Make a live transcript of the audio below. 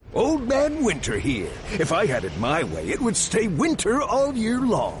Old Man Winter here. If I had it my way, it would stay winter all year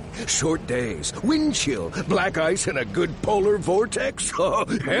long. Short days, wind chill, black ice, and a good polar vortex. Oh,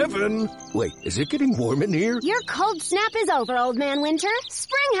 heaven. Wait, is it getting warm in here? Your cold snap is over, Old Man Winter.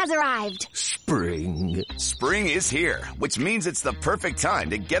 Spring has arrived. Spring. Spring is here, which means it's the perfect time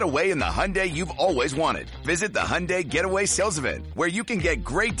to get away in the Hyundai you've always wanted. Visit the Hyundai Getaway Sales Event, where you can get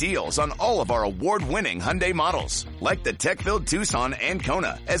great deals on all of our award-winning Hyundai models, like the tech-filled Tucson and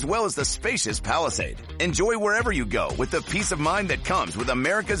Kona, as well as the spacious Palisade. Enjoy wherever you go with the peace of mind that comes with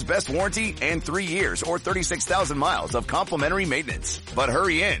America's best warranty and 3 years or 36,000 miles of complimentary maintenance. But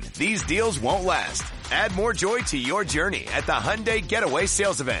hurry in, these deals won't last. Add more joy to your journey at the Hyundai Getaway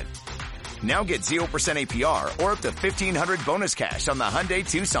Sales Event. Now get 0% APR or up to $1,500 bonus cash on the Hyundai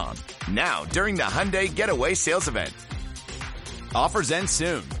Tucson. Now, during the Hyundai Getaway Sales Event. Offers end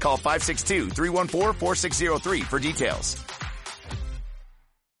soon. Call 562-314-4603 for details.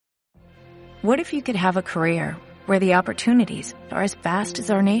 What if you could have a career where the opportunities are as vast as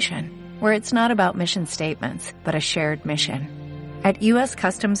our nation, where it's not about mission statements, but a shared mission? At U.S.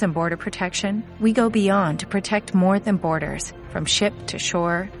 Customs and Border Protection, we go beyond to protect more than borders. From ship to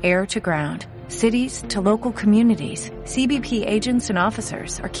shore, air to ground, cities to local communities, CBP agents and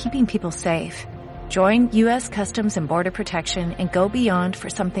officers are keeping people safe. Join U.S. Customs and Border Protection and go beyond for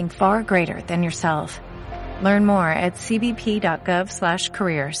something far greater than yourself. Learn more at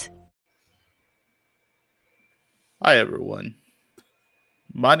cbp.gov/careers. Hi, everyone.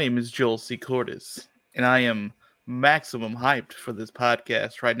 My name is Joel C. Cordes, and I am maximum hyped for this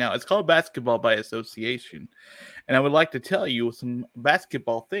podcast right now. It's called Basketball by Association, and I would like to tell you some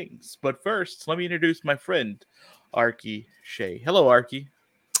basketball things. But first, let me introduce my friend, Arky Shea. Hello, Arky.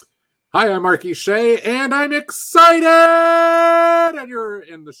 Hi, I'm Arky Shea, and I'm excited! And you're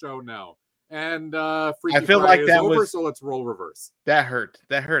in the show now. And Freaky I feel Friday like that is over, was so let's roll reverse. That hurt,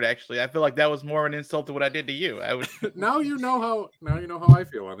 actually. I feel like that was more of an insult to what I did to you. Now you know how I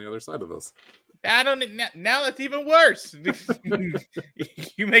feel on the other side of this. I don't. Now that's even worse.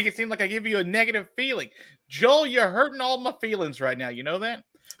 You make it seem like I give you a negative feeling, Joel. You're hurting all my feelings right now. You know that.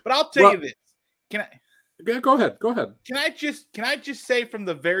 But I'll tell you this. Can I? Yeah, go ahead. Can I just say from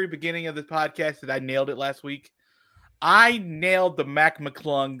the very beginning of the podcast that I nailed it last week? I nailed the Mac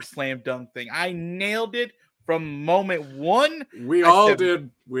McClung slam dunk thing. I nailed it from moment one. We all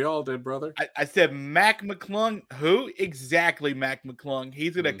did, brother. I said Mac McClung. Who exactly? Mac McClung.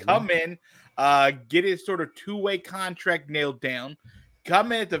 He's going to come in, get his sort of two-way contract nailed down,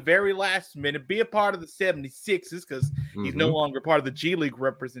 come in at the very last minute, be a part of the 76ers because he's no longer part of the G League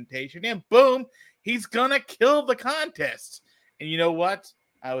representation, and boom, he's going to kill the contest. And you know what?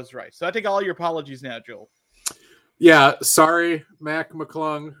 I was right. So I take all your apologies now, Joel. Yeah, sorry, Mac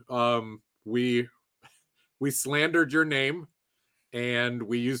McClung. We slandered your name, and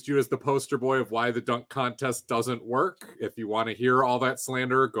we used you as the poster boy of why the dunk contest doesn't work. If you want to hear all that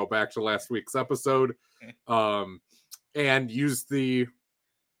slander, go back to last week's episode, and use the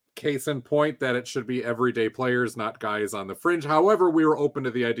case in point that it should be everyday players, not guys on the fringe. However, we were open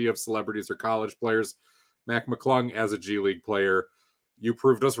to the idea of celebrities or college players. Mac McClung as a G League player, you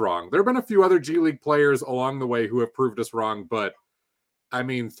proved us wrong. There have been a few other G League players along the way who have proved us wrong, but I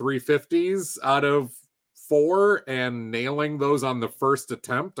mean, 350s out of 4 and nailing those on the first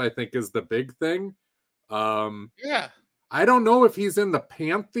attempt, I think is the big thing. Yeah. I don't know if he's in the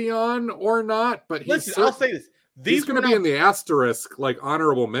Pantheon or not, but I'll say this. He's going to be in the asterisk, like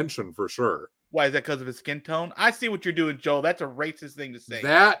honorable mention for sure. Why, is that because of his skin tone? I see what you're doing, Joel. That's a racist thing to say.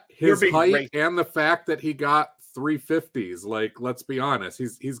 That, his height, racist. and the fact that he got 350s, like, let's be honest,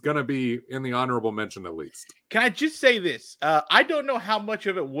 he's going to be in the honorable mention at least. Can I just say this? I don't know how much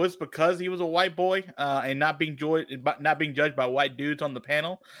of it was because he was a white boy and not being judged by white dudes on the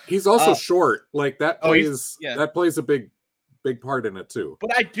panel. He's also short. Like that plays that plays a big part in it too.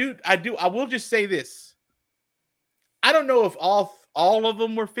 But I will just say this. I don't know if all of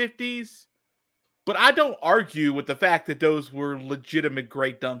them were 50s, but I don't argue with the fact that those were legitimate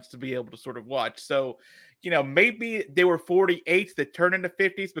great dunks to be able to sort of watch. So, maybe they were 48s that turned into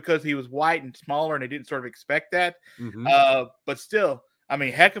 50s because he was white and smaller and they didn't sort of expect that. But still, I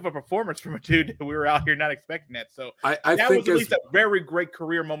mean, heck of a performance from a dude that we were out here not expecting that. So I that think was at least a very great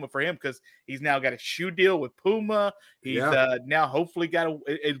career moment for him because he's now got a shoe deal with Puma. He's now hopefully got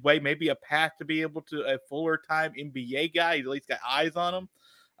maybe a path to be able to a fuller time NBA guy. He's at least got eyes on him.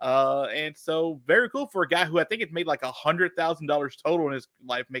 And so very cool for a guy who I think had made like $100,000 total in his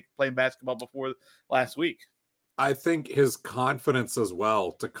life playing basketball before last week. I think his confidence as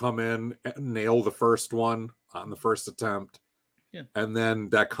well to come in and nail the first one on the first attempt. Yeah. And then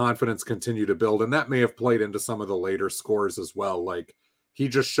that confidence continue to build. And that may have played into some of the later scores as well. Like He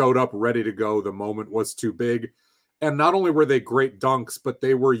just showed up ready to go. The moment was too big. And not only were they great dunks, but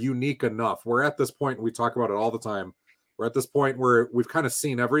they were unique enough. We're at this point, and we talk about it all the time, we're at this point where we've kind of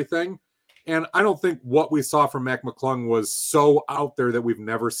seen everything. And I don't think what we saw from Mac McClung was so out there that we've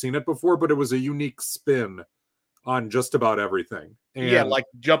never seen it before, but it was a unique spin on just about everything. And yeah, like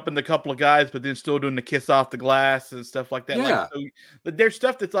jumping the couple of guys, but then still doing the kiss off the glass and stuff like that. Yeah. So, but there's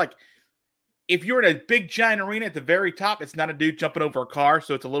stuff that's like, if you're in a big giant arena at the very top, it's not a dude jumping over a car,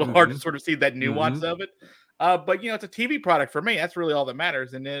 so it's a little hard to sort of see that nuance of it. But it's a TV product for me. That's really all that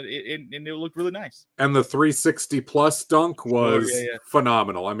matters, and it looked really nice. And the 360 plus dunk was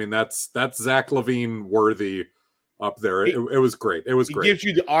phenomenal. I mean, that's Zach LaVine worthy up there. It was great. It was great. It gives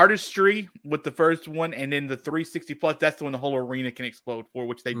you the artistry with the first one, and then the 360 plus. That's the one the whole arena can explode for,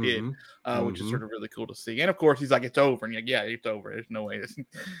 which they did, which is sort of really cool to see. And of course, he's like, "It's over," and yeah, it's over. There's no way. This,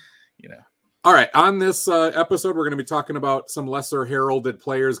 All right, on this episode, we're going to be talking about some lesser heralded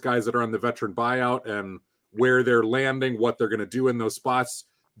players, guys that are on the veteran buyout, and where they're landing, what they're going to do in those spots.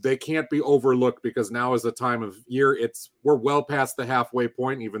 They can't be overlooked because now is the time of year. We're well past the halfway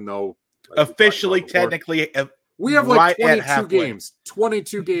point, even though officially, technically, we have like 22 games,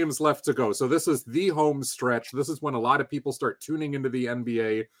 22 games left to go. So this is the home stretch. This is when a lot of people start tuning into the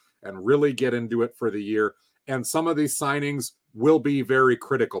NBA and really get into it for the year. And some of these signings will be very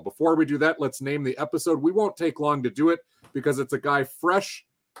critical. Before we do that, let's name the episode. We won't take long to do it because it's a guy fresh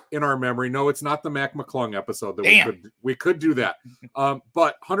in our memory. No, it's not the Mac McClung episode that we could do that.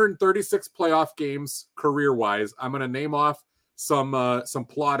 But 136 playoff games career-wise. I'm going to name off some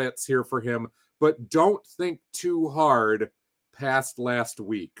plaudits here for him, but don't think too hard past last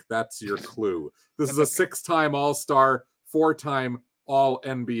week. That's your clue. This is a 6-time All-Star, 4-time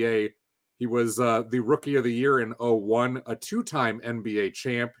All-NBA. He was the Rookie of the Year in 2001, a 2-time NBA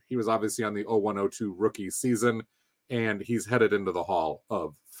champ. He was obviously on the 2001-02 rookie season, and he's headed into the Hall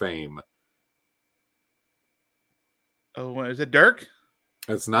of Fame. Oh, is it Dirk?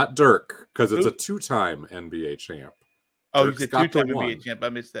 It's not Dirk, because it's a 2-time NBA champ. Oh, he's a 2-time NBA champ. I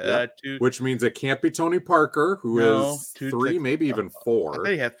missed that. Yep. Which means it can't be Tony Parker, who is 3, maybe even 4. I think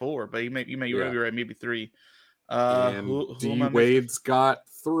he had 4, but you may be right, maybe 3. And D Wade's got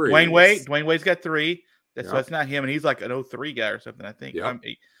 3. Dwayne Wade's got 3. That's not him, and he's like an 03 guy or something, I think. Yep.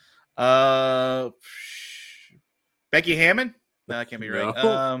 Becky Hammond? No, that can't be right.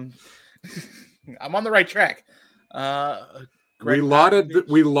 No. I'm on the right track. We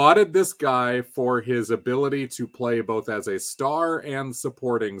lauded this guy for his ability to play both as a star and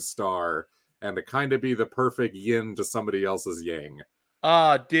supporting star, and to kind of be the perfect yin to somebody else's yang.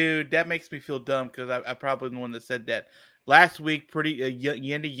 Dude, that makes me feel dumb because I probably the one that said that last week. Pretty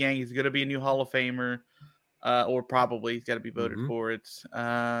yin to yang. He's going to be a new Hall of Famer, or probably he's got to be voted for. It's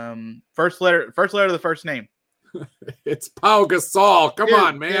first letter of the first name. It's Pau Gasol. Come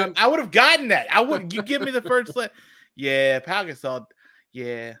on, man. Dude, I would have gotten that. You give me the first letter. Yeah, Pau Gasol.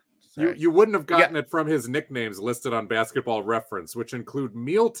 Yeah. You wouldn't have gotten it from his nicknames listed on Basketball Reference, which include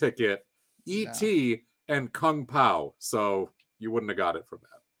Meal Ticket, E.T., and Kung Pao. So you wouldn't have got it from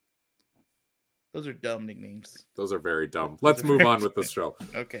that. Those are dumb nicknames. Those are very dumb. Let's move on with this show.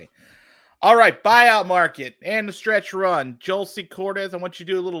 Okay. All right. Buyout market and the stretch run. Joel C. Cortez, I want you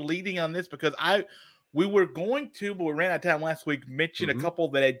to do a little leading on this because we were going to, but we ran out of time last week, mention a couple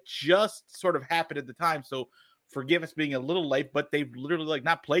that had just sort of happened at the time. So forgive us being a little late, but they've literally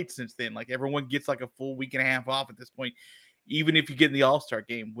not played since then. Like everyone gets like a full week and a half off at this point, even if you get in the All-Star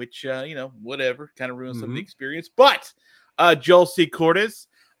game, which, whatever, kind of ruins some of the experience. But Joel C. Cortez,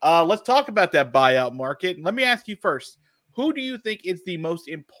 let's talk about that buyout market. Let me ask you first, who do you think is the most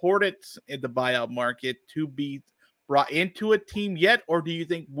important in the buyout market to be brought into a team yet, or do you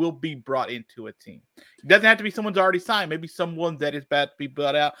think will be brought into a team? It doesn't have to be someone's already signed. Maybe someone that is about to be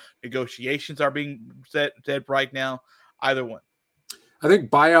bought out. Negotiations are being set right now. Either one. I think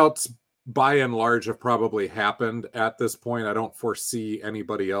buyouts, by and large, have probably happened at this point. I don't foresee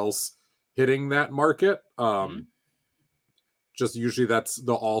anybody else hitting that market. Just usually that's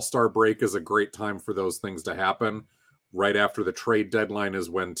the All-Star break is a great time for those things to happen. Right after the trade deadline is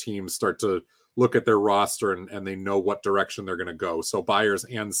when teams start to look at their roster and they know what direction they're going to go. So buyers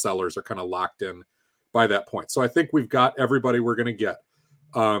and sellers are kind of locked in by that point. So I think we've got everybody we're going to get.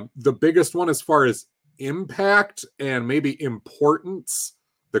 The biggest one as far as impact and maybe importance,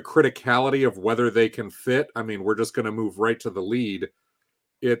 the criticality of whether they can fit. I mean, we're just going to move right to the lead.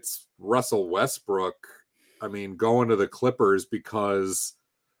 It's Russell Westbrook. I mean, going to the Clippers because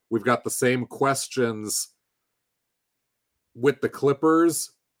we've got the same questions with the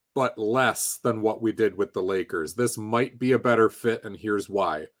Clippers, but less than what we did with the Lakers. This might be a better fit, and here's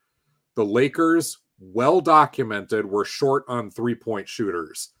why. The Lakers well documented, were short on 3-point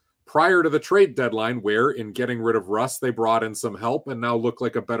shooters prior to the trade deadline, where in getting rid of Russ, they brought in some help and now look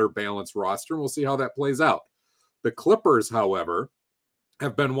like a better balanced roster. And we'll see how that plays out. The Clippers, however,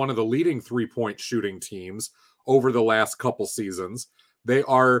 have been one of the leading 3-point shooting teams over the last couple seasons. They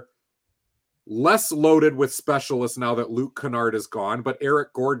are less loaded with specialists now that Luke Kennard is gone, but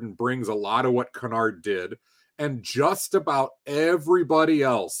Eric Gordon brings a lot of what Kennard did. And just about everybody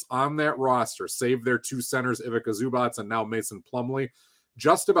else on that roster, save their 2 centers, Ivica Zubats and now Mason Plumlee,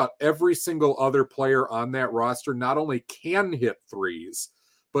 just about every single other player on that roster not only can hit threes,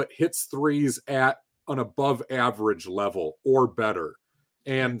 but hits threes at an above average level or better.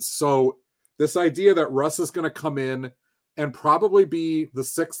 And so this idea that Russ is going to come in and probably be the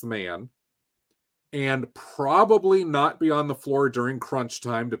 6th man and probably not be on the floor during crunch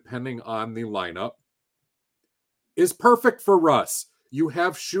time, depending on the lineup, is perfect for Russ. You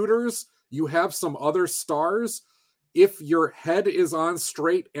have shooters, you have some other stars. If your head is on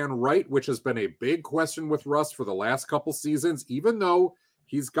straight and right, which has been a big question with Russ for the last couple seasons, even though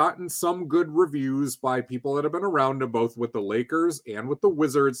he's gotten some good reviews by people that have been around him, both with the Lakers and with the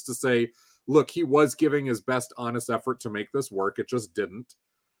Wizards, to say, look, he was giving his best honest effort to make this work. It just didn't.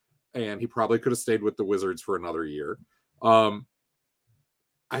 And he probably could have stayed with the Wizards for another year.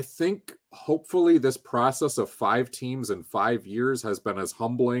 I think hopefully this process of 5 teams in 5 years has been as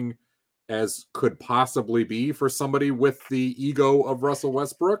humbling as could possibly be for somebody with the ego of Russell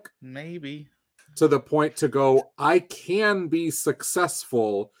Westbrook. Maybe. To the point to go, I can be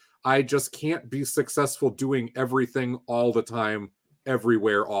successful. I just can't be successful doing everything all the time,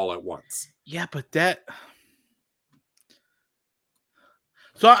 everywhere, all at once. Yeah, but that...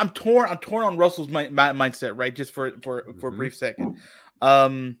 So I'm torn on Russell's mindset, right? Just for a brief second. I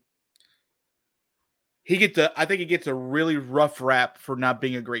think he gets a really rough rap for not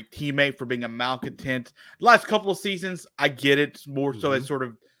being a great teammate, for being a malcontent. The last couple of seasons, I get it more so as sort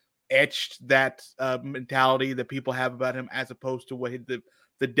of etched that mentality that people have about him, as opposed to what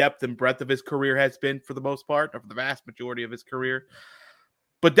the depth and breadth of his career has been for the most part, or for the vast majority of his career.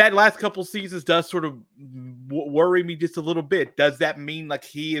 But that last couple seasons does sort of worry me just a little bit. Does that mean like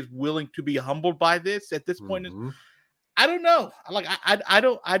he is willing to be humbled by this at this point? I don't know. Like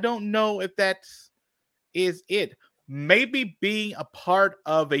I don't know if that is it. Maybe being a part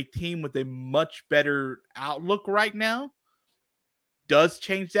of a team with a much better outlook right now does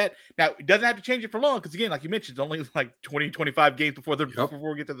change that. Now, it doesn't have to change it for long because, again, like you mentioned, it's only like 20, 25 games before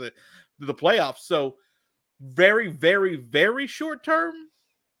we get to the playoffs. So very, very, very short term.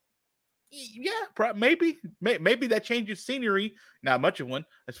 Yeah, maybe that changes scenery. Not much of one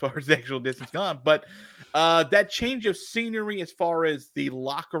as far as the actual distance gone, but that change of scenery as far as the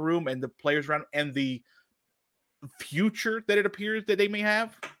locker room and the players around and the future that it appears that they may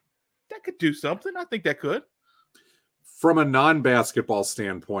have, that could do something. I think that could. From a non-basketball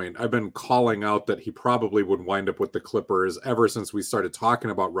standpoint, I've been calling out that he probably would wind up with the Clippers ever since we started talking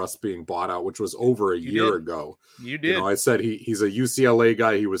about Russ being bought out, which was over a year ago. You did. I said he's a UCLA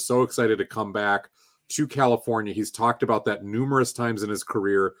guy. He was so excited to come back to California. He's talked about that numerous times in his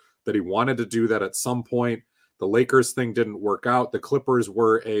career, that he wanted to do that at some point. The Lakers thing didn't work out. The Clippers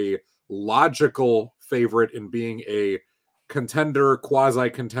were a logical favorite in being a contender,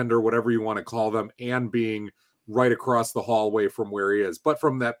 quasi-contender, whatever you want to call them, and being right across the hallway from where he is. But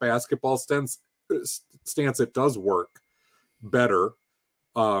from that basketball stance, it does work better.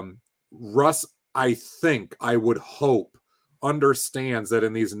 Russ, I would hope, understands that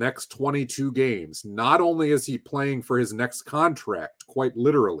in these next 22 games, not only is he playing for his next contract, quite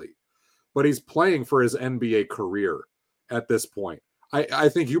literally, but he's playing for his NBA career at this point. I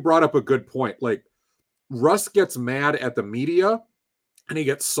think you brought up a good point. Like, Russ gets mad at the media and he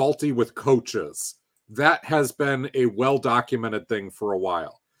gets salty with coaches. That has been a well-documented thing for a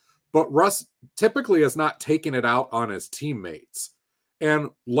while. But Russ typically has not taken it out on his teammates. And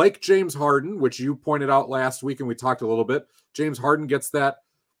like James Harden, which you pointed out last week and we talked a little bit, James Harden gets that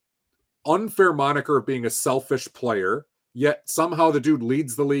unfair moniker of being a selfish player, yet somehow the dude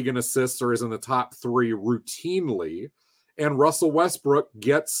leads the league in assists or is in the top 3 routinely. And Russell Westbrook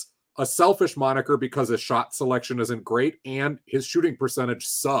gets a selfish moniker because his shot selection isn't great and his shooting percentage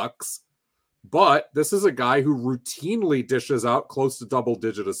sucks. But this is a guy who routinely dishes out close to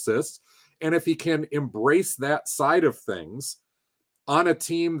double-digit assists. And if he can embrace that side of things on a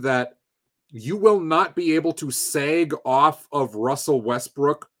team that you will not be able to sag off of Russell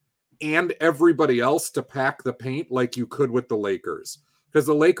Westbrook and everybody else to pack the paint like you could with the Lakers. Because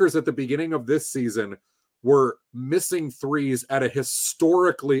the Lakers at the beginning of this season were missing threes at a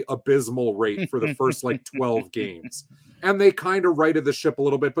historically abysmal rate for the first 12 games. And they kind of righted the ship a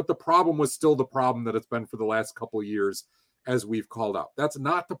little bit, but the problem was still the problem that it's been for the last couple of years, as we've called out. That's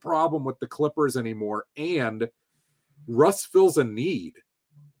not the problem with the Clippers anymore. And Russ fills a need.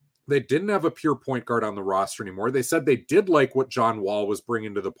 They didn't have a pure point guard on the roster anymore. They said they did like what John Wall was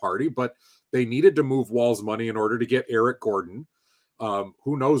bringing to the party, but they needed to move Wall's money in order to get Eric Gordon.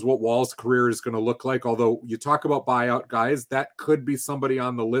 Who knows what Wall's career is going to look like? Although you talk about buyout guys, that could be somebody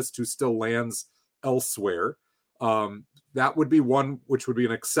on the list who still lands elsewhere. That would be one, which would be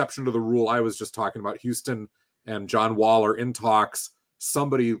an exception to the rule I was just talking about. Houston and John Wall are in talks.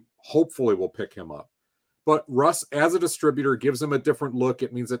 Somebody hopefully will pick him up. But Russ, as a distributor, gives him a different look.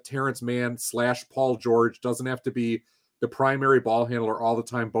 It means that Terrence Mann / Paul George doesn't have to be the primary ball handler all the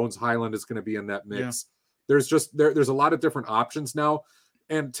time. Bones Highland is going to be in that mix. Yeah. There's a lot of different options now.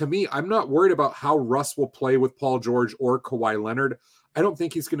 And to me, I'm not worried about how Russ will play with Paul George or Kawhi Leonard. I don't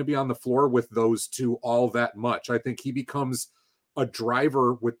think he's going to be on the floor with those two all that much. I think he becomes a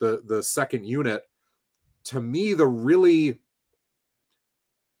driver with the second unit. To me, the really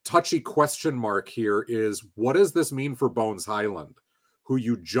touchy question mark here is, what does this mean for Bones Highland, who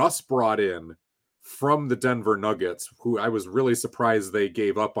you just brought in from the Denver Nuggets, who I was really surprised they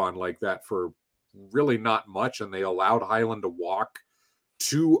gave up on like that for really not much, and they allowed Highland to walk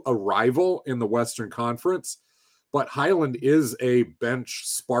to a rival in the Western Conference. But Highland is a bench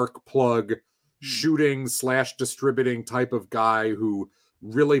spark plug shooting / distributing type of guy who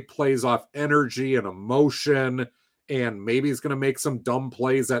really plays off energy and emotion, and maybe he's going to make some dumb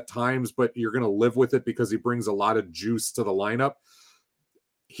plays at times, but you're going to live with it because he brings a lot of juice to the lineup.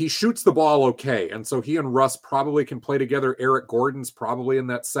 He shoots the ball okay, and so he and Russ probably can play together. Eric Gordon's probably in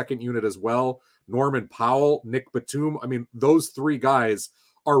that second unit as well. Norman Powell, Nick Batum. I mean, those three guys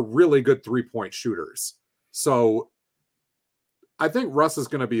are really good three-point shooters. So I think Russ is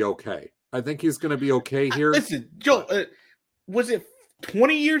going to be okay. I think he's going to be okay here. Listen, Joe, was it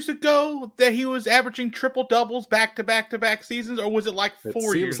 20 years ago that he was averaging triple doubles back-to-back seasons, or was it like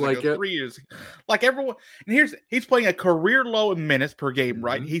 4 years ago, 3 years? Like everyone, and he's playing a career low in minutes per game,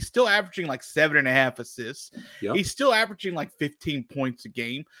 right? He's still averaging like 7.5 assists. Yep. He's still averaging like 15 points a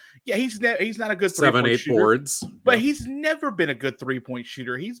game. Yeah, he's not a good 7-8 shooter, boards, but he's never been a good 3-point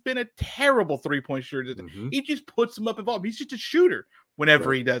shooter. He's been a terrible 3-point shooter. He just puts them up and ball. He's just a shooter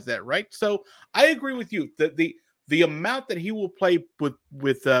whenever he does that, right? So I agree with you that the amount that he will play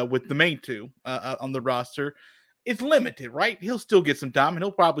with the main two on the roster is limited, right? He'll still get some time, and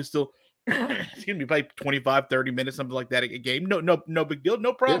he'll probably still play 25, 30 minutes, something like that a game. No big deal,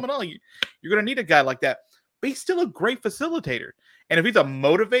 no problem at all. You're going to need a guy like that, but he's still a great facilitator. And if he's a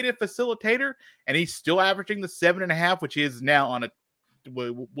motivated facilitator and he's still averaging the 7.5, which is now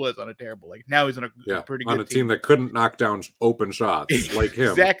was on a terrible league. Now he's on a pretty good team that couldn't knock down open shots like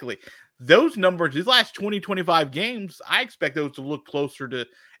him. Exactly. Those numbers, these last 20, 25 games, I expect those to look closer to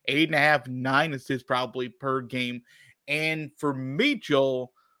 8.5, 9 assists probably per game. And for me,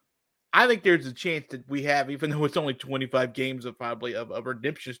 Joel, I think there's a chance that we have, even though it's only 25 games of probably of a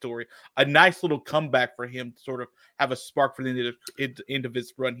redemption story, a nice little comeback for him to sort of have a spark for the end of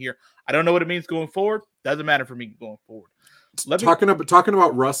his run here. I don't know what it means going forward. Doesn't matter for me going forward. Talking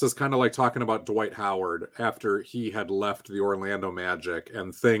about Russ is kind of like talking about Dwight Howard after he had left the Orlando Magic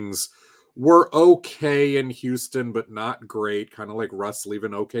and things were okay in Houston, but not great. Kind of like Russ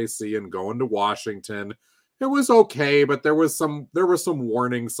leaving OKC and going to Washington. It was okay, but there were some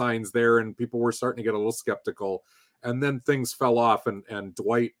warning signs there, and people were starting to get a little skeptical. And then things fell off, and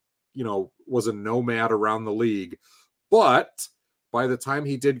Dwight, was a nomad around the league. But by the time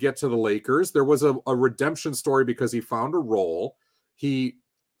he did get to the Lakers, there was a redemption story because he found a role. He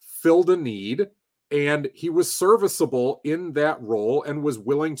filled a need, and he was serviceable in that role and was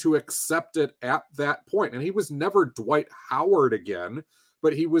willing to accept it at that point. And he was never Dwight Howard again,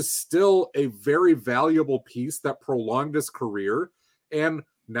 but he was still a very valuable piece that prolonged his career and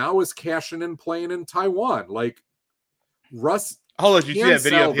now is cashing in playing in Taiwan. Like Russ. Oh, did you see that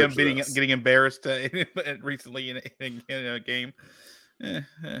video of him getting embarrassed recently in a game?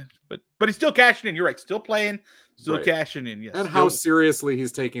 But he's still cashing in. You're right. Still playing, still cashing in. Yes. And how seriously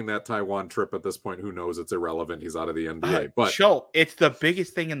he's taking that Taiwan trip at this point, who knows? It's irrelevant. He's out of the NBA. But Joe, it's the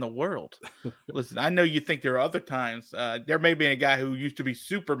biggest thing in the world. Listen, I know you think there are other times. There may be a guy who used to be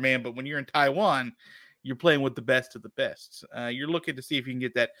Superman, but when you're in Taiwan, you're playing with the best of the best. You're looking to see if you can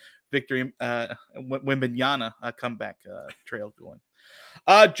get that victory, Wembanyama comeback trail going.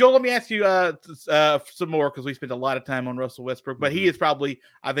 Joel, let me ask you some more because we spent a lot of time on Russell Westbrook, but he is probably,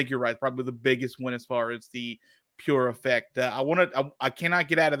 I think you're right, probably the biggest one as far as the pure effect. I cannot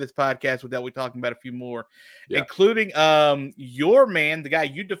get out of this podcast without we talking about a few more, including your man, the guy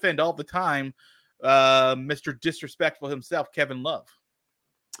you defend all the time, Mr. Disrespectful himself, Kevin Love.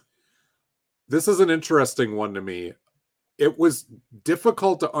 This is an interesting one to me. It was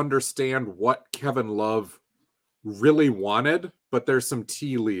difficult to understand what Kevin Love really wanted, but there's some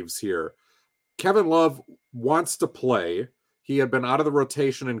tea leaves here. Kevin Love wants to play. He had been out of the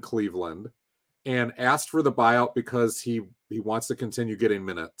rotation in Cleveland and asked for the buyout because he wants to continue getting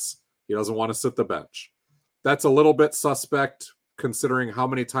minutes. He doesn't want to sit the bench. That's a little bit suspect considering how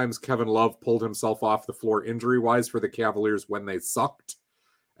many times Kevin Love pulled himself off the floor injury-wise for the Cavaliers when they sucked.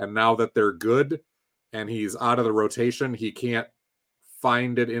 And now that they're good and he's out of the rotation, he can't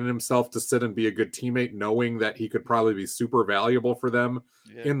find it in himself to sit and be a good teammate, knowing that he could probably be super valuable for them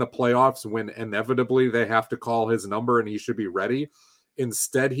in the playoffs when inevitably they have to call his number and he should be ready.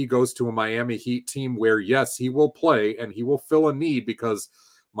 Instead, he goes to a Miami Heat team where, yes, he will play and he will fill a need because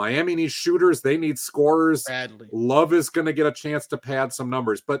Miami needs shooters. They need scorers. Badly. Love is going to get a chance to pad some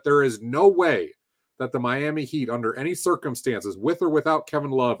numbers, but there is no way that the Miami Heat, under any circumstances, with or without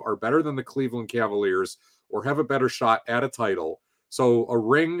Kevin Love, are better than the Cleveland Cavaliers or have a better shot at a title. So a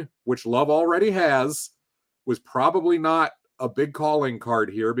ring, which Love already has, was probably not a big calling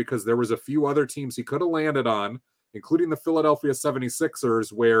card here because there was a few other teams he could have landed on, including the Philadelphia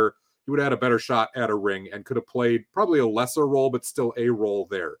 76ers, where he would have had a better shot at a ring and could have played probably a lesser role, but still a role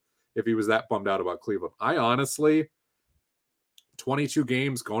there if he was that bummed out about Cleveland. I honestly, 22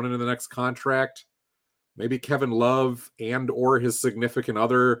 games going into the next contract, maybe Kevin Love and or his significant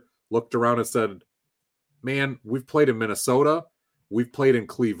other looked around and said, man, we've played in Minnesota. We've played in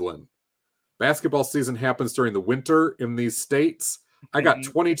Cleveland. Basketball season happens during the winter in these states. I got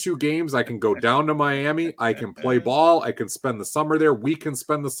 22 games. I can go down to Miami. I can play ball. I can spend the summer there. We can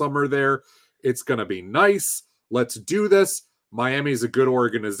spend the summer there. It's going to be nice. Let's do this. Miami's a good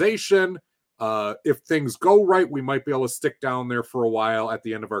organization. If things go right, we might be able to stick down there for a while at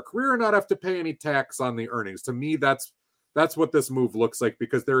the end of our career and not have to pay any tax on the earnings. To me, that's what this move looks like,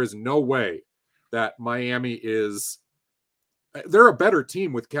 because there is no way that Miami is... They're a better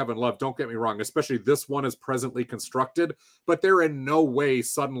team with Kevin Love, don't get me wrong, especially this one is presently constructed, but they're in no way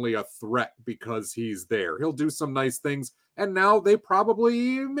suddenly a threat because he's there. He'll do some nice things, and now they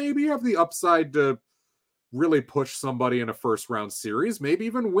probably maybe have the upside to really push somebody in a first-round series, maybe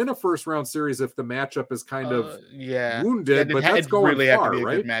even win a first-round series if the matchup is kind of wounded, but that's going really far, have to be a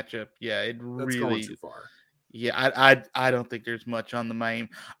right? good matchup. Yeah, That's going too far. Yeah, I don't think there's much on the Miami.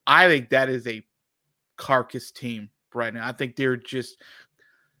 I think that is a carcass team right now. I think there's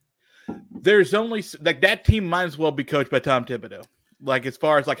only like that team might as well be coached by Tom Thibodeau. Like as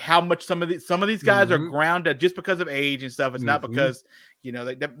far as like how much some of these guys are grounded just because of age and stuff. It's not because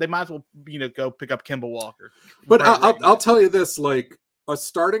they might as well go pick up Kemba Walker. But I'll tell you this: like a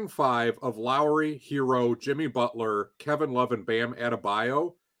starting five of Lowry, Hero, Jimmy Butler, Kevin Love, and Bam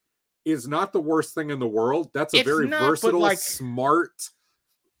Adebayo is not the worst thing in the world. That's a very versatile, smart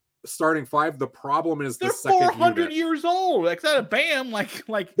starting five. The problem is the second unit. They're 400 years old. Like that, a Bam.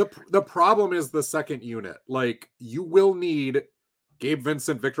 Like the problem is the second unit. Like you will need Gabe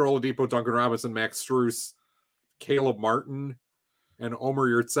Vincent, Victor Oladipo, Duncan Robinson, Max Strus, Caleb Martin, and Omer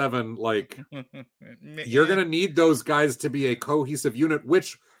Yurtseven. Like you're gonna need those guys to be a cohesive unit,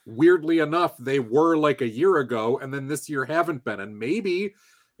 which weirdly enough they were like a year ago, and then this year haven't been. And maybe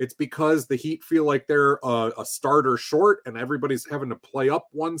it's because the Heat feel like they're a starter short and everybody's having to play up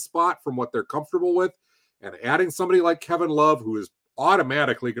one spot from what they're comfortable with. And adding somebody like Kevin Love, who is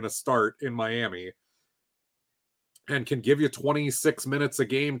automatically going to start in Miami and can give you 26 minutes a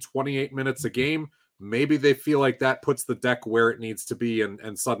game, 28 minutes a game, maybe they feel like that puts the deck where it needs to be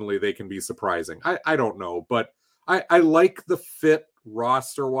and suddenly they can be surprising. I don't know, but I like the fit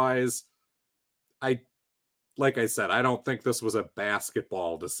roster-wise. Like I said, I don't think this was a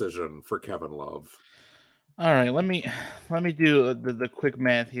basketball decision for Kevin Love. All right, let me do the quick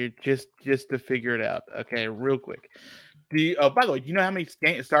math here, just to figure it out. Okay, real quick. By the way, do you know how many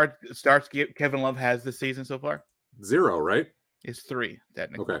starts Kevin Love has this season so far? 0, right? It's 3,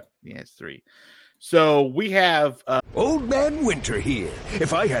 technically. Okay. Yeah, it's 3. So we have Old Man Winter here.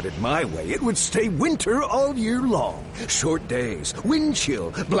 If I had it my way, it would stay winter all year long. Short days, wind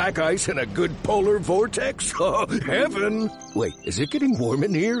chill, black ice, and a good polar vortex. Oh, heaven. Wait, is it getting warm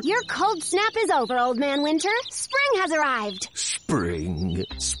in here? Your cold snap is over, Old Man Winter. Spring has arrived. Spring. Spring?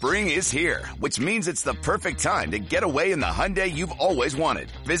 Spring is here, which means it's the perfect time to get away in the Hyundai you've always wanted.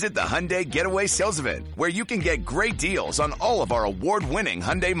 Visit the Hyundai Getaway Sales Event, where you can get great deals on all of our award-winning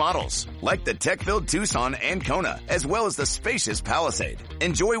Hyundai models, like the tech-filled Tucson and Kona, as well as the spacious Palisade.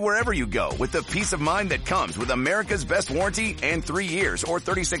 Enjoy wherever you go with the peace of mind that comes with America's best warranty and 3 years or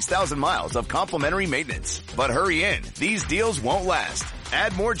 36,000 miles of complimentary maintenance. But hurry in, these deals won't last.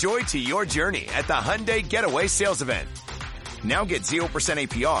 Add more joy to your journey at the Hyundai Getaway Sales Event. Now get 0%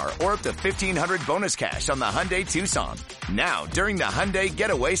 APR or up to $1,500 bonus cash on the Hyundai Tucson. Now, during the Hyundai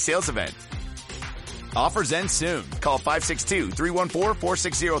Getaway Sales Event. Offers end soon. Call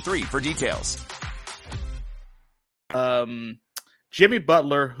 562-314-4603 for details. Jimmy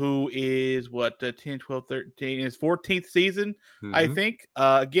Butler, who is 10, 12, 13, his 14th season, I think.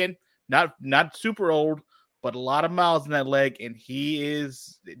 Again, not super old, but a lot of miles in that leg, and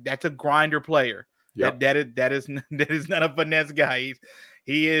that's a grinder player. Yep. That is not a finesse guy.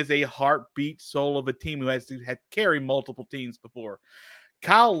 He is a heartbeat soul of a team who had carried multiple teams before.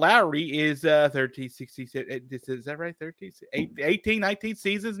 Kyle Lowry is 13, 16, is that right? 13, 18, 19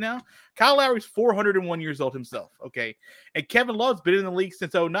 seasons now. Kyle Lowry's 401 years old himself. Okay. And Kevin Love's been in the league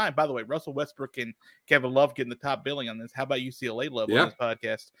since 2009. By the way, Russell Westbrook and Kevin Love getting the top billing on this. How about UCLA Love on this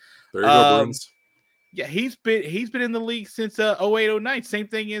podcast? There you go, Bruins. Yeah, he's been in the league since 08-09. Same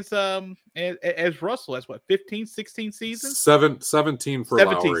thing as Russell. That's 15, 16 seasons? 17 for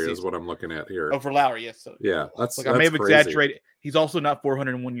 17 Lowry seasons. Is what I'm looking at here. Oh, for Lowry, yes. So, yeah, that's I may have exaggerated. He's also not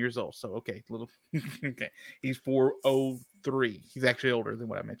 401 years old. So okay, okay. He's 403. He's actually older than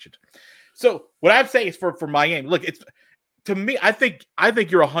what I mentioned. So what I'm saying is for Miami, look, it's to me, I think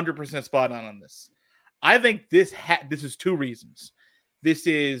you're 100% spot on this. I think this is two reasons. This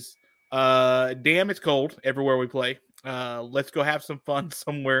is damn, it's cold everywhere we play. Let's go have some fun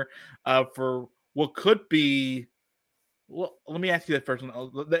somewhere for what could be. Well, let me ask you that first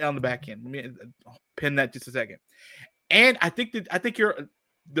on the back end. Let me pin that just a second. And I think you're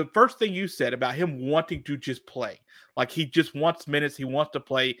the first thing you said about him wanting to just play. Like he just wants minutes. He wants to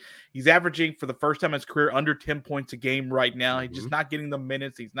play. He's averaging for the first time in his career under 10 points a game right now. He's just not getting the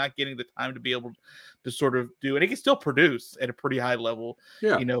minutes. He's not getting the time to be able to sort of do, and he can still produce at a pretty high level.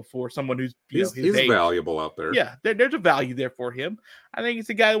 Yeah. For someone who's he's valuable out there. Yeah, there's a value there for him. I think he's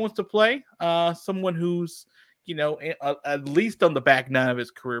a guy that wants to play. Someone who's at least on the back nine of his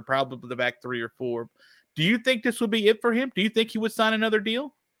career, probably the back 3 or 4. Do you think this would be it for him? Do you think he would sign another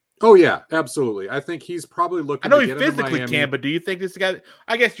deal? Oh, yeah, absolutely. I think he's probably looking. I know he physically can, but do you think this guy?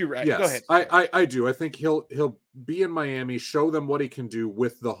 I guess you're right. Yes, go ahead. I do. I think he'll be in Miami, show them what he can do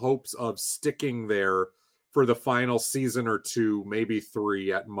with the hopes of sticking there for the final season or 2, maybe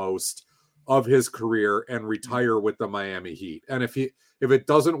 3 at most of his career, and retire with the Miami Heat. And if it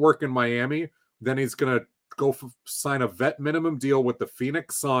doesn't work in Miami, then he's going to go sign a vet minimum deal with the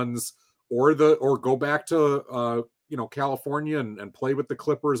Phoenix Suns. Or go back to California and play with the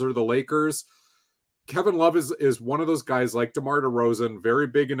Clippers or the Lakers. Kevin Love is one of those guys like DeMar DeRozan, very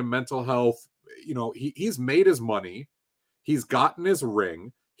big into mental health. He's made his money. He's gotten his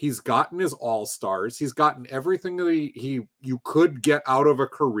ring. He's gotten his all-stars. He's gotten everything that you could get out of a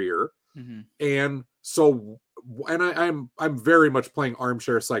career. Mm-hmm. And so, and I'm very much playing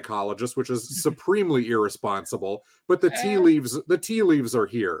armchair psychologist, which is supremely irresponsible. But the tea leaves are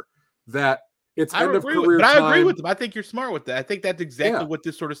here. That it's end of career time. I agree with them. I think you're smart with that. I think that's exactly what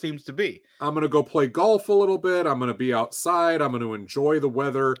this sort of seems to be. I'm going to go play golf a little bit. I'm going to be outside. I'm going to enjoy the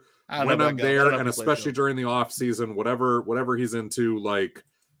weather when I'm there, and especially during the off season, whatever he's into. Like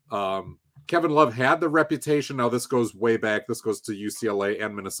Kevin Love had the reputation. Now this goes way back. This goes to UCLA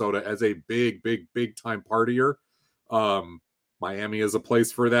and Minnesota as a big time partier. Miami is a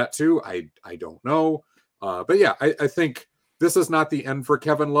place for that too. I don't know, but yeah, I think. This is not the end for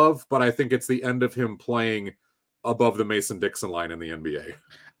Kevin Love, but I think it's the end of him playing above the Mason-Dixon line in the NBA.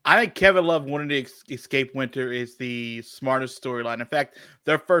 I think Kevin Love wanting to escape winter is the smartest storyline. In fact,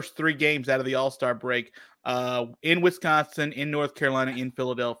 their first 3 games out of the All-Star break in Wisconsin, in North Carolina, in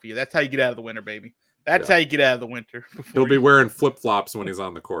Philadelphia. That's how you get out of the winter, baby. That's how you get out of the winter. He'll be wearing flip-flops when he's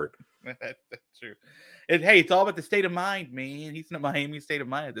on the court. That's true. It's all about the state of mind, man. He's in a Miami state of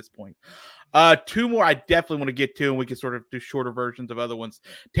mind at this point. 2 more I definitely want to get to, and we can sort of do shorter versions of other ones.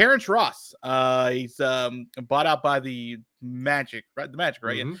 Terrence Ross, he's bought out by the Magic, right? The Magic,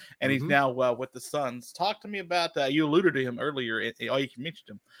 right? Mm-hmm. And he's now with the Suns. Talk to me about, you alluded to him earlier, you mentioned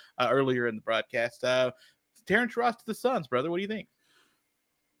him earlier in the broadcast. Terrence Ross to the Suns, brother. What do you think?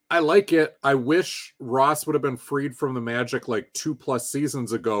 I like it. I wish Ross would have been freed from the Magic like 2+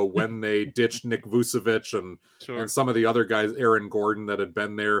 seasons ago when they ditched Nick Vucevic and some of the other guys, Aaron Gordon, that had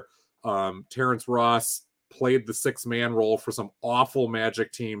been there. Terrence Ross played the 6-man role for some awful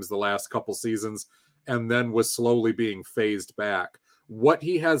Magic teams the last couple seasons, and then was slowly being phased back. What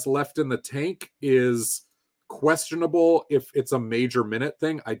he has left in the tank is questionable if it's a major minute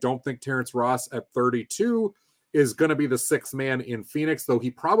thing. I don't think Terrence Ross at 32 is going to be the 6th man in Phoenix, though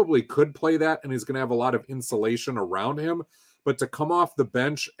he probably could play that, and he's going to have a lot of insulation around him. But to come off the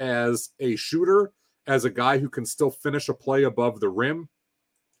bench as a shooter, as a guy who can still finish a play above the rim,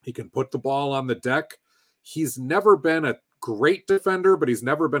 he can put the ball on the deck. He's never been a great defender, but he's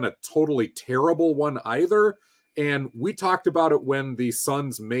never been a totally terrible one either. And we talked about it when the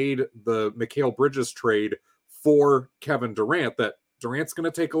Suns made the Mikal Bridges trade for Kevin Durant, that Durant's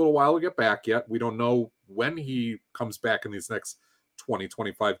going to take a little while to get back yet. We don't know when he comes back in these next 20,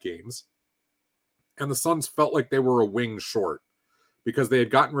 25 games. And the Suns felt like they were a wing short because they had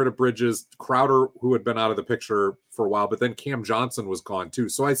gotten rid of Bridges, Crowder, who had been out of the picture for a while, but then Cam Johnson was gone too.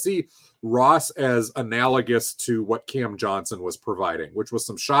 So I see Ross as analogous to what Cam Johnson was providing, which was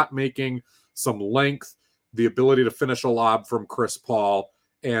some shot making, some length, the ability to finish a lob from Chris Paul.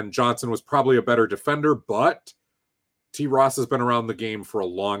 And Johnson was probably a better defender, but T. Ross has been around the game for a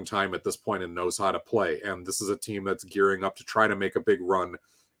long time at this point and knows how to play. And this is a team that's gearing up to try to make a big run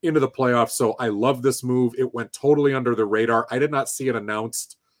into the playoffs. So I love this move. It went totally under the radar. I did not see it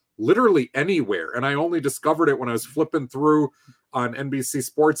announced literally anywhere. And I only discovered it when I was flipping through on NBC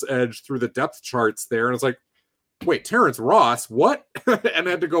Sports Edge through the depth charts there. And it's like, wait, Terrence Ross, what? And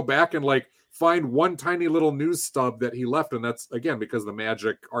I had to go back and like find one tiny little news stub that he left. And that's, again, because the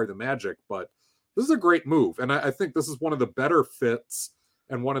Magic are the Magic. But this is a great move. And I think this is one of the better fits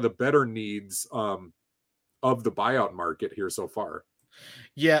and one of the better needs of the buyout market here so far.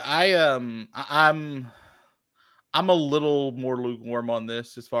 Yeah, I'm a little more lukewarm on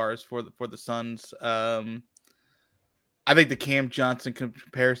this as far as for the Suns. I think the Cam Johnson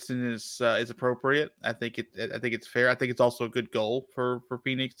comparison is appropriate. I think it's fair. I think it's also a good goal for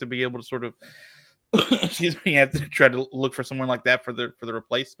Phoenix to be able to sort of excuse me, have to try to look for someone like that for the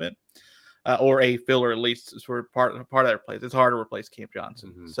replacement. Or a filler, at least, sort of part of their replace. It's hard to replace Cam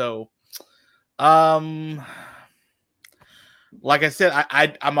Johnson. Mm-hmm. So, like I said,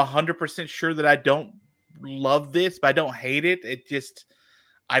 I'm 100% sure that I don't love this, but I don't hate it. It just,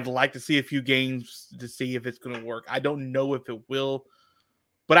 I'd like to see a few games to see if it's going to work. I don't know if it will,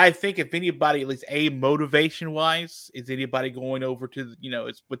 but I think if anybody, at least motivation-wise, is anybody going over to,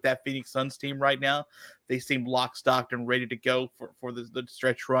 it's with that Phoenix Suns team right now, they seem lock, stocked, and ready to go for the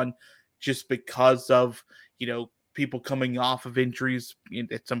stretch run. Just because of, people coming off of injuries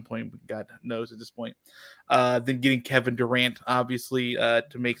at some point, God knows at this point, then getting Kevin Durant, obviously, to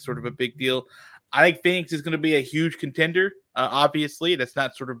make sort of a big deal. I think Phoenix is going to be a huge contender, obviously. That's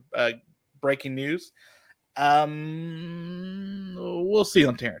not sort of breaking news. We'll see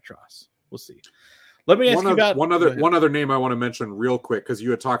on Terrence Ross. We'll see. Let me ask you about one other name I want to mention real quick, because you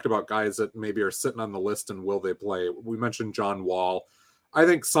had talked about guys that maybe are sitting on the list and will they play. We mentioned John Wall. I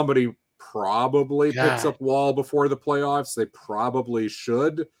think somebody probably picks up Wall before the playoffs. They probably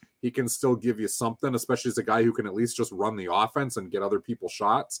should. He can still give you something, especially as a guy who can at least just run the offense and get other people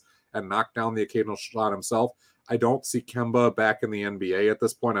shots and knock down the occasional shot himself. I don't see Kemba back in the NBA at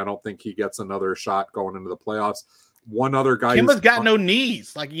this point. I don't think he gets another shot going into the playoffs. One other guy, Kemba's got no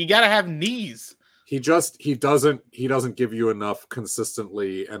knees. Like, you got to have knees. He doesn't give you enough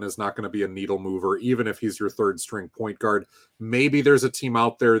consistently and is not going to be a needle mover, even if he's your third string point guard. Maybe there's a team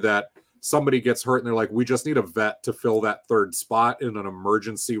out there that somebody gets hurt and they're like, we just need a vet to fill that third spot in an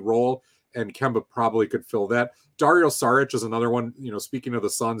emergency role. And Kemba probably could fill that. Dario Saric is another one, speaking of the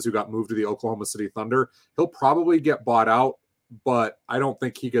Suns who got moved to the Oklahoma City Thunder, he'll probably get bought out, but I don't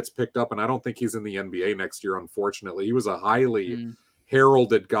think he gets picked up. And I don't think he's in the NBA next year. Unfortunately, he was a highly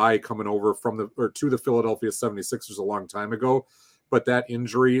heralded guy coming over to the Philadelphia 76ers a long time ago. But that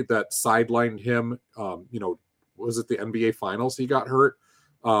injury that sidelined him, was it the NBA finals? He got hurt.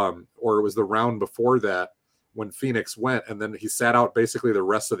 Or it was the round before that when Phoenix went, and then he sat out basically the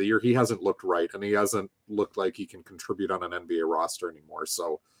rest of the year. He hasn't looked right, and he hasn't looked like he can contribute on an NBA roster anymore.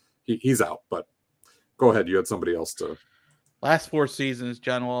 So he's out. But go ahead. You had somebody else to. Last 4 seasons,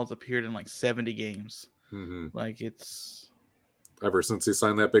 John Wall's appeared in like 70 games. Mm-hmm. Like, it's ever since he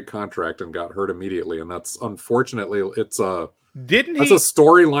signed that big contract and got hurt immediately, and that's unfortunately that's a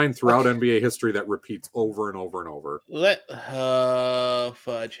storyline throughout NBA history that repeats over and over and over.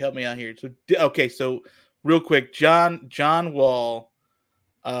 Fudge, help me out here. So real quick, John Wall.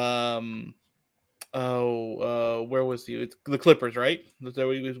 Where was he? It's the Clippers, right? That's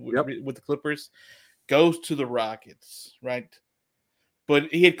where he was with the Clippers. Goes to the Rockets, right? But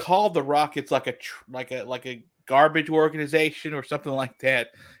he had called the Rockets like a garbage organization or something like that.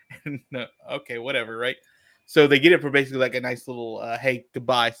 And, okay, whatever, right? So they get it for basically like a nice little, hey,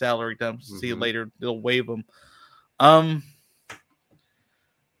 goodbye salary dump. See you later. They'll waive them.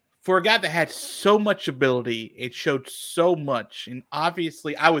 For a guy that had so much ability, it showed so much, and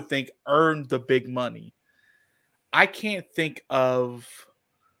obviously, I would think earned the big money. I can't think of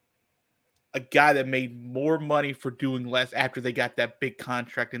a guy that made more money for doing less after they got that big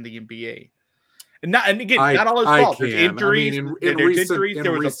contract in the NBA. And again, not all his fault. There's injuries. There's injuries.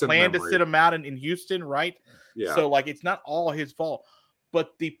 There was a plan to sit him out in Houston, right? Yeah. So like, it's not all his fault.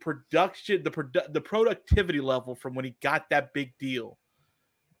 But the production, the productivity level from when he got that big deal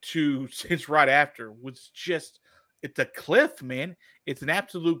to since right after was just, it's a cliff, man. It's an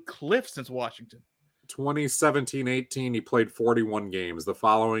absolute cliff since Washington. 2017-18, he played 41 games. The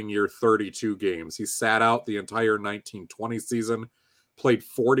following year, 32 games. He sat out the entire 19-20 season, played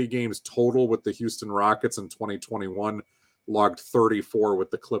 40 games total with the Houston Rockets in 2021, logged 34 with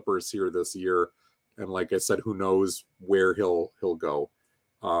the Clippers here this year. And like I said, who knows where he'll go.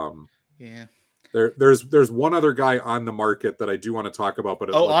 Yeah. There's one other guy on the market that I do want to talk about, but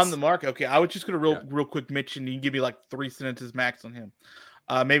on the market. Okay, I was just gonna real quick mention. You can give me like 3 sentences max on him.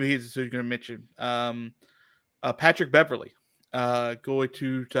 Maybe he's who you're gonna mention. Patrick Beverley, going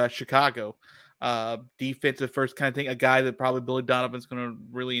to Chicago. Defensive first kind of thing. A guy that probably Billy Donovan's gonna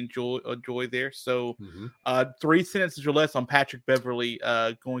really enjoy there. So, 3 sentences or less on Patrick Beverley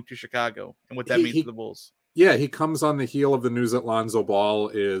going to Chicago and what that means for the Bulls. Yeah, he comes on the heel of the news that Lonzo Ball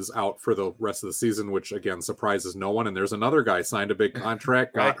is out for the rest of the season, which, again, surprises no one. And there's another guy signed a big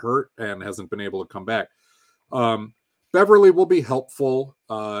contract, got hurt, and hasn't been able to come back. Beverley will be helpful.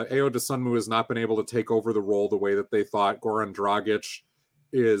 Ayo Dosunmu has not been able to take over the role the way that they thought. Goran Dragic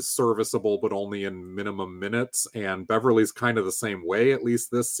is serviceable, but only in minimum minutes. And Beverley's kind of the same way, at least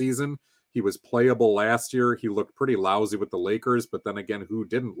this season. He was playable last year. He looked pretty lousy with the Lakers, but then again, who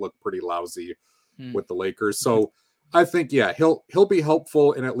didn't look pretty lousy with the Lakers? So I think, he'll be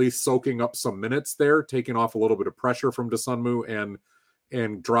helpful in at least soaking up some minutes there, taking off a little bit of pressure from Dosunmu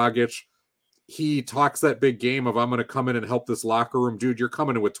and Dragic. He talks that big game of, I'm going to come in and help this locker room. Dude, you're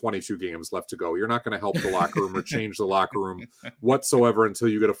coming in with 22 games left to go. You're not going to help the locker room or change the locker room whatsoever until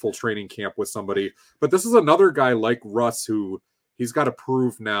you get a full training camp with somebody. But this is another guy like Russ who he's got to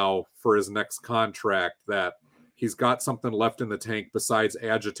prove now for his next contract that he's got something left in the tank besides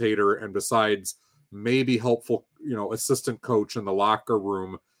agitator and besides maybe helpful, assistant coach in the locker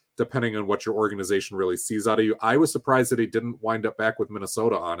room, depending on what your organization really sees out of you. I was surprised that he didn't wind up back with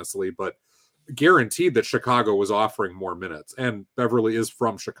Minnesota, honestly, but guaranteed that Chicago was offering more minutes, and Beverley is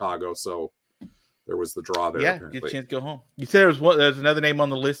from Chicago, so there was the draw there. Yeah, get a chance to go home. You said there's another name on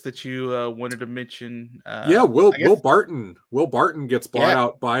the list that you wanted to mention. Will Barton. Will Barton gets bought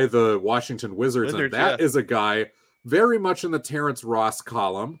out by the Washington Wizards, and that is a guy very much in the Terrence Ross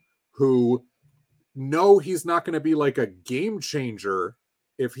column who he's not going to be like a game changer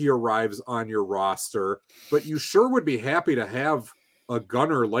if he arrives on your roster, but you sure would be happy to have a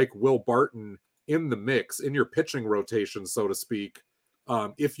gunner like Will Barton in the mix, in your pitching rotation, so to speak,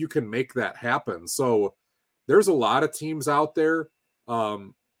 if you can make that happen. So there's a lot of teams out there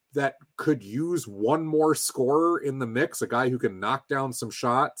that could use one more scorer in the mix, a guy who can knock down some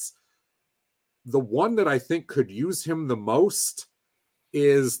shots. The one that I think could use him the most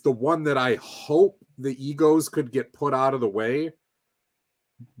is the one that I hope the egos could get put out of the way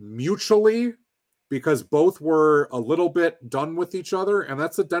mutually, because both were a little bit done with each other, and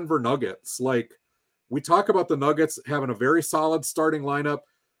that's the Denver Nuggets. Like, we talk about the Nuggets having a very solid starting lineup.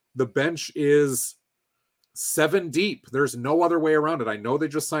 The bench is 7 deep. There's no other way around it. I know they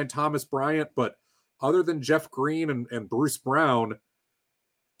just signed Thomas Bryant, but other than Jeff Green and Bruce Brown,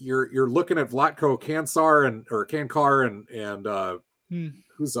 you're looking at Vlatko Cancar and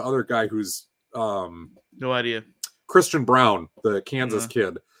who's the other guy who's no idea. Christian Brown, the Kansas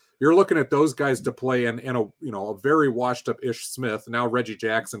kid. You're looking at those guys to play and a very washed up Ish Smith, now Reggie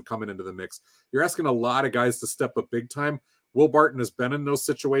Jackson coming into the mix. You're asking a lot of guys to step up big time. Will Barton has been in those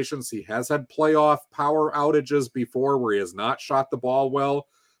situations. He has had playoff power outages before where he has not shot the ball well,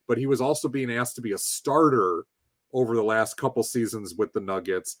 but he was also being asked to be a starter over the last couple seasons with the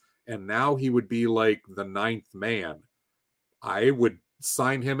Nuggets. And now he would be like the 9th man. I would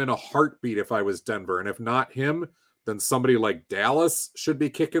sign him in a heartbeat if I was Denver. And if not him, then somebody like Dallas should be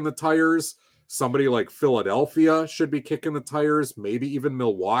kicking the tires. Somebody like Philadelphia should be kicking the tires. Maybe even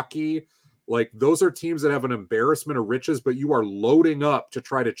Milwaukee. Like, those are teams that have an embarrassment of riches, but you are loading up to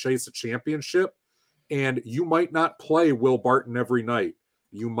try to chase a championship. And you might not play Will Barton every night.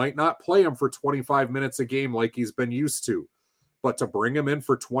 You might not play him for 25 minutes a game like he's been used to. But to bring him in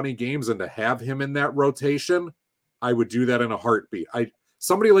for 20 games and to have him in that rotation, I would do that in a heartbeat.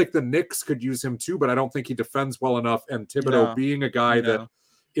 Somebody like the Knicks could use him too, but I don't think he defends well enough. And Thibodeau being a guy that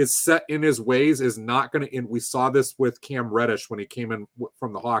is set in his ways is not going to, and we saw this with Cam Reddish when he came in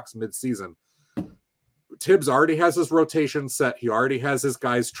from the Hawks mid-season. Tibbs already has his rotation set. He already has his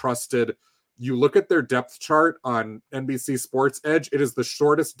guys trusted. You look at their depth chart on NBC Sports Edge, it is the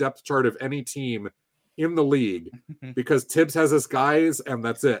shortest depth chart of any team in the league because Tibbs has his guys and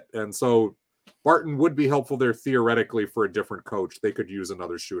that's it. And so Barton would be helpful there theoretically for a different coach. They could use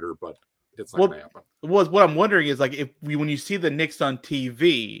another shooter, but it's not going to happen. What I'm wondering is, like, when you see the Knicks on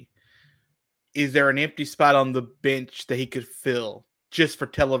TV, is there an empty spot on the bench that he could fill just for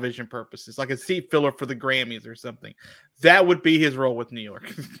television purposes, like a seat filler for the Grammys or something? That would be his role with New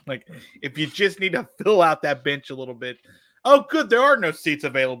York. Like, if you just need to fill out that bench a little bit. Oh, good. There are no seats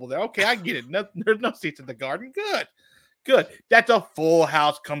available there. Okay, I get it. There's no seats in the Garden. Good. That's a full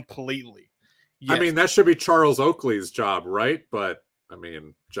house completely. Yes. I mean, that should be Charles Oakley's job, right? But, I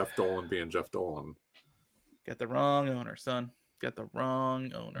mean, Jeff Dolan being Jeff Dolan. Got the wrong owner, son. Got the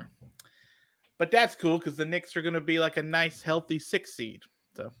wrong owner. But that's cool because the Knicks are going to be like a nice, healthy 6 seed.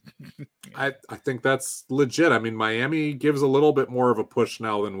 So I think that's legit. I mean, Miami gives a little bit more of a push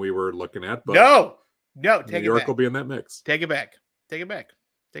now than we were looking at. But no, take New York it back. Will be in that mix. Take it back,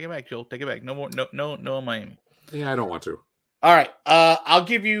 Joel. Take it back. No, Miami. Yeah, I don't want to. All right. I'll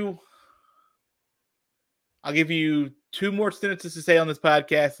give you 2 more sentences to say on this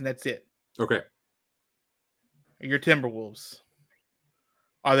podcast, and that's it. Okay. Your Timberwolves.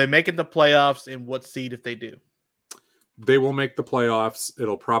 Are they making the playoffs, and what seed if they do? They will make the playoffs.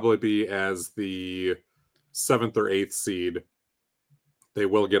 It'll probably be as the 7th or 8th seed. They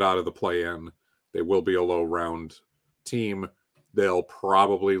will get out of the play-in. They will be a low-round team. They'll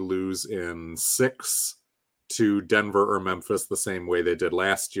probably lose in 6 to Denver or Memphis the same way they did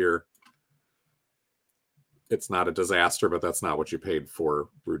last year. It's not a disaster, but that's not what you paid for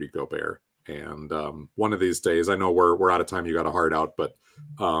Rudy Gobert. And one of these days, I know we're out of time. You got a hard out, but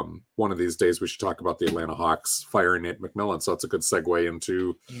one of these days we should talk about the Atlanta Hawks firing Nate McMillan. So it's a good segue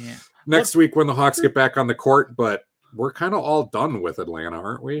into next week when the Hawks get back on the court. But we're kind of all done with Atlanta,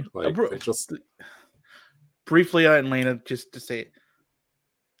 aren't we? Like, just briefly on Atlanta, just to say it.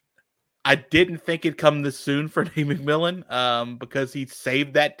 I didn't think it'd come this soon for Nate McMillan because he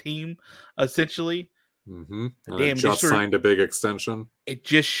saved that team essentially. Mm-hmm. Damn, just signed a big extension. It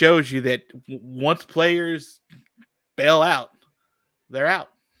just shows you that once players bail out, they're out.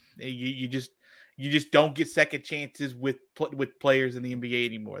 You just don't get second chances with players in the NBA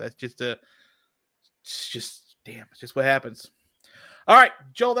anymore. That's just what happens. All right,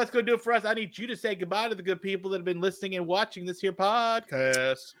 Joel, that's going to do it for us. I need you to say goodbye to the good people that have been listening and watching this here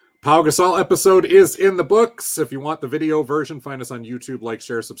podcast. Pau Gasol episode is in the books. If you want the video version, find us on YouTube, like,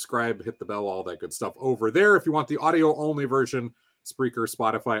 share, subscribe, hit the bell, all that good stuff over there. If you want the audio only version, Spreaker,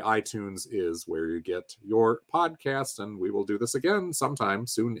 Spotify, iTunes is where you get your podcast, and we will do this again sometime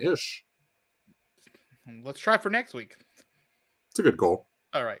soon-ish. Let's try for next week. It's a good goal.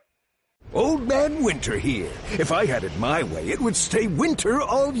 All right. Old Man Winter here. If I had it my way, it would stay winter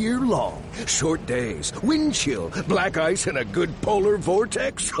all year long. Short days, wind chill, black ice, and a good polar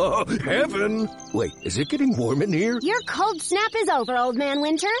vortex. Oh, heaven. Wait, is it getting warm in here? Your cold snap is over, Old Man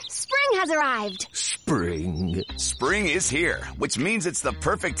Winter. Spring has arrived. Spring. Spring is here, which means it's the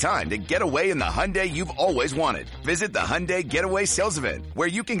perfect time to get away in the Hyundai you've always wanted. Visit the Hyundai Getaway Sales Event, where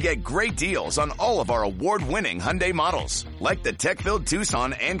you can get great deals on all of our award-winning Hyundai models, like the tech-filled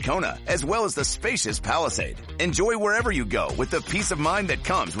Tucson and Kona, as well as the spacious Palisade. Enjoy wherever you go with the peace of mind that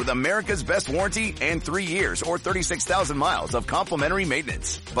comes with America's best warranty and 3 years or 36,000 miles of complimentary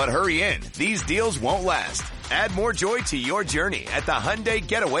maintenance. But hurry in, these deals won't last. Add more joy to your journey at the Hyundai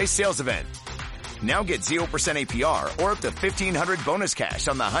Getaway Sales Event. Now get 0% APR or up to $1,500 bonus cash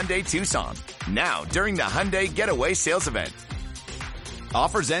on the Hyundai Tucson. Now during the Hyundai Getaway Sales Event.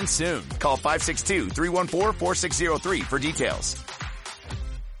 Offers end soon. Call 562-314-4603 for details.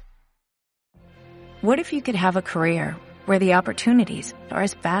 What if you could have a career where the opportunities are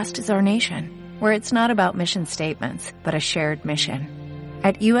as vast as our nation, where it's not about mission statements, but a shared mission?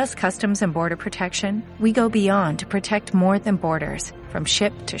 At U.S. Customs and Border Protection, we go beyond to protect more than borders. From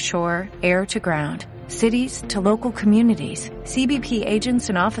ship to shore, air to ground, cities to local communities, CBP agents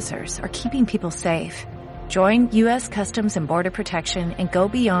and officers are keeping people safe. Join U.S. Customs and Border Protection and go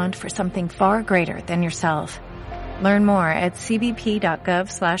beyond for something far greater than yourself. Learn more at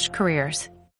cbp.gov/careers.